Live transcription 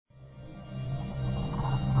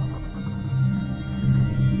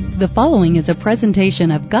The following is a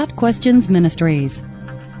presentation of Got Questions Ministries.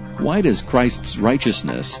 Why does Christ's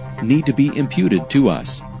righteousness need to be imputed to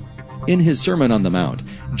us? In his Sermon on the Mount,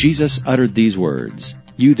 Jesus uttered these words,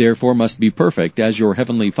 "You therefore must be perfect as your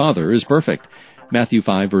heavenly Father is perfect." Matthew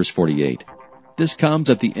 5, verse 48. This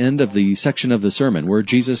comes at the end of the section of the sermon where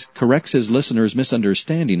Jesus corrects his listeners'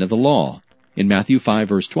 misunderstanding of the law. In Matthew 5,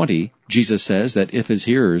 verse 20, Jesus says that if his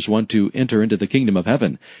hearers want to enter into the kingdom of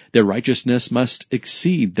heaven, their righteousness must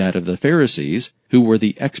exceed that of the Pharisees, who were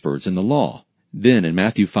the experts in the law. Then in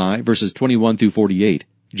Matthew 5, verses 21 through 48,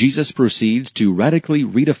 Jesus proceeds to radically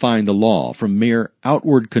redefine the law from mere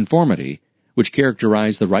outward conformity, which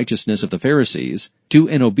characterized the righteousness of the Pharisees, to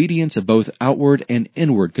an obedience of both outward and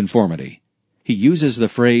inward conformity. He uses the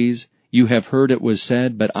phrase, "You have heard it was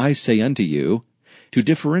said, but I say unto you," to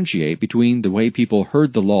differentiate between the way people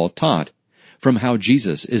heard the law taught from how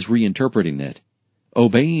Jesus is reinterpreting it.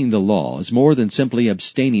 Obeying the law is more than simply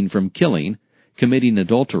abstaining from killing, committing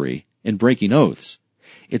adultery, and breaking oaths.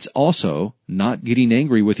 It's also not getting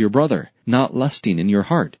angry with your brother, not lusting in your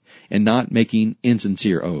heart, and not making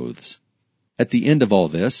insincere oaths. At the end of all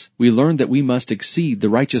this, we learn that we must exceed the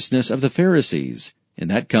righteousness of the Pharisees, and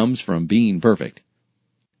that comes from being perfect.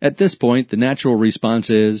 At this point, the natural response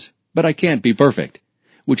is, "But I can't be perfect,"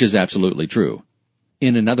 which is absolutely true.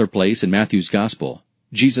 In another place in Matthew's Gospel,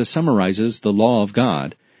 Jesus summarizes the law of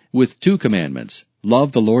God with two commandments: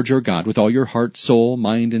 love the Lord your God with all your heart, soul,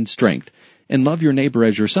 mind, and strength, and love your neighbor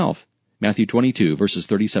as yourself. Matthew 22, verses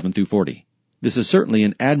 37 through 40. This is certainly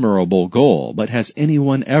an admirable goal, but has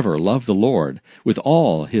anyone ever loved the Lord with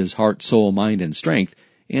all his heart, soul, mind, and strength,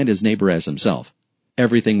 and his neighbor as himself?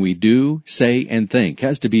 Everything we do, say, and think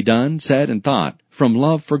has to be done, said, and thought from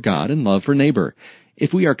love for God and love for neighbor.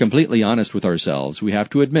 If we are completely honest with ourselves, we have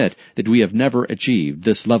to admit that we have never achieved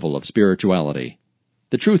this level of spirituality.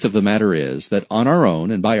 The truth of the matter is that on our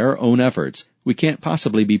own and by our own efforts, we can't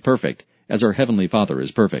possibly be perfect, as our Heavenly Father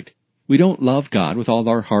is perfect. We don't love God with all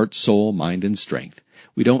our heart, soul, mind, and strength.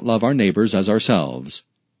 We don't love our neighbors as ourselves.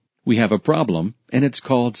 We have a problem, and it's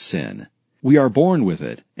called sin. We are born with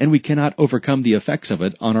it, and we cannot overcome the effects of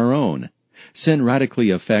it on our own. Sin radically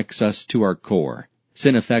affects us to our core.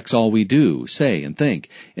 Sin affects all we do, say, and think.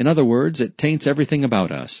 In other words, it taints everything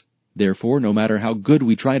about us. Therefore, no matter how good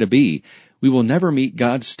we try to be, we will never meet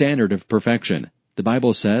God's standard of perfection. The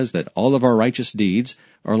Bible says that all of our righteous deeds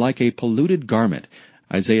are like a polluted garment.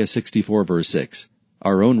 Isaiah 64, verse 6.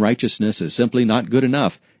 Our own righteousness is simply not good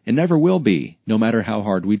enough, and never will be, no matter how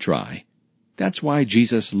hard we try. That's why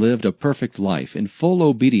Jesus lived a perfect life in full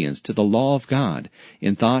obedience to the law of God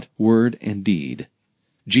in thought, word, and deed.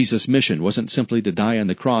 Jesus' mission wasn't simply to die on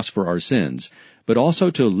the cross for our sins, but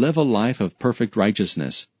also to live a life of perfect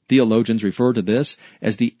righteousness. Theologians refer to this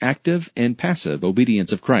as the active and passive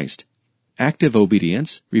obedience of Christ. Active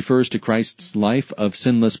obedience refers to Christ's life of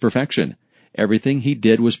sinless perfection. Everything he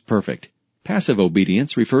did was perfect. Passive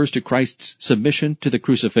obedience refers to Christ's submission to the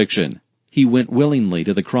crucifixion. He went willingly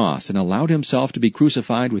to the cross and allowed himself to be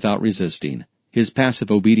crucified without resisting. His passive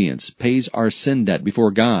obedience pays our sin debt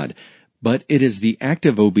before God, but it is the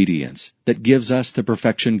active obedience that gives us the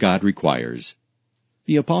perfection God requires.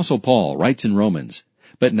 The Apostle Paul writes in Romans,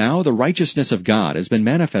 "But now the righteousness of God has been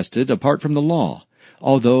manifested apart from the law,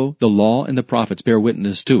 although the law and the prophets bear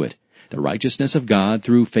witness to it, the righteousness of God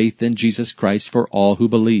through faith in Jesus Christ for all who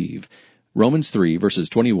believe." Romans 3, verses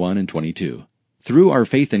 21 and 22. Through our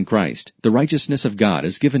faith in Christ, the righteousness of God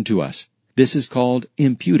is given to us. This is called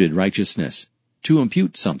imputed righteousness. To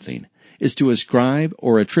impute something is to ascribe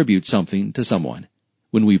or attribute something to someone.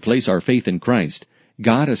 When we place our faith in Christ,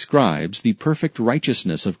 God ascribes the perfect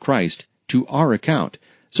righteousness of Christ to our account,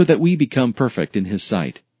 so that we become perfect in His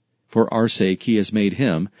sight. For our sake He has made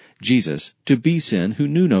Him, Jesus, to be sin who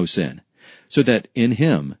knew no sin, so that in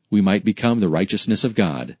Him we might become the righteousness of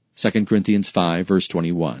God. 2 Corinthians 5, verse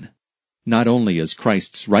 21. Not only is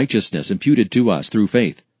Christ's righteousness imputed to us through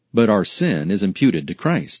faith, but our sin is imputed to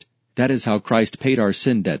Christ. That is how Christ paid our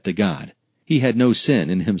sin debt to God. He had no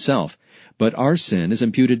sin in Himself, but our sin is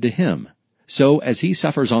imputed to Him. So as He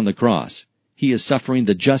suffers on the cross, He is suffering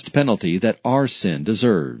the just penalty that our sin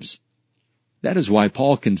deserves. That is why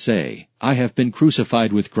Paul can say, "I have been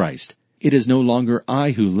crucified with Christ. It is no longer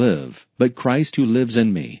I who live, but Christ who lives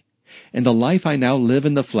in me. And the life I now live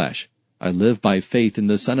in the flesh, I live by faith in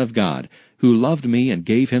the Son of God, who loved me and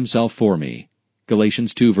gave Himself for me."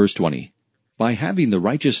 Galatians 2, verse 20. By having the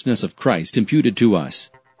righteousness of Christ imputed to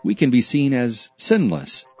us, we can be seen as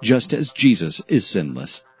sinless, just as Jesus is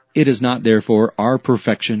sinless. It is not therefore our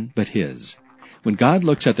perfection, but His. When God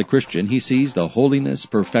looks at the Christian, He sees the holiness,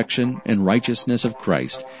 perfection, and righteousness of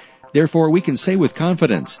Christ. Therefore we can say with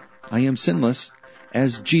confidence, "I am sinless,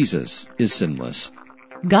 as Jesus is sinless.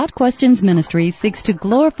 Got Questions Ministry seeks to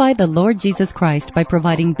glorify the Lord Jesus Christ by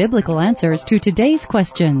providing biblical answers to today's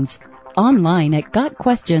questions. Online at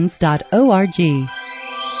gotquestions.org.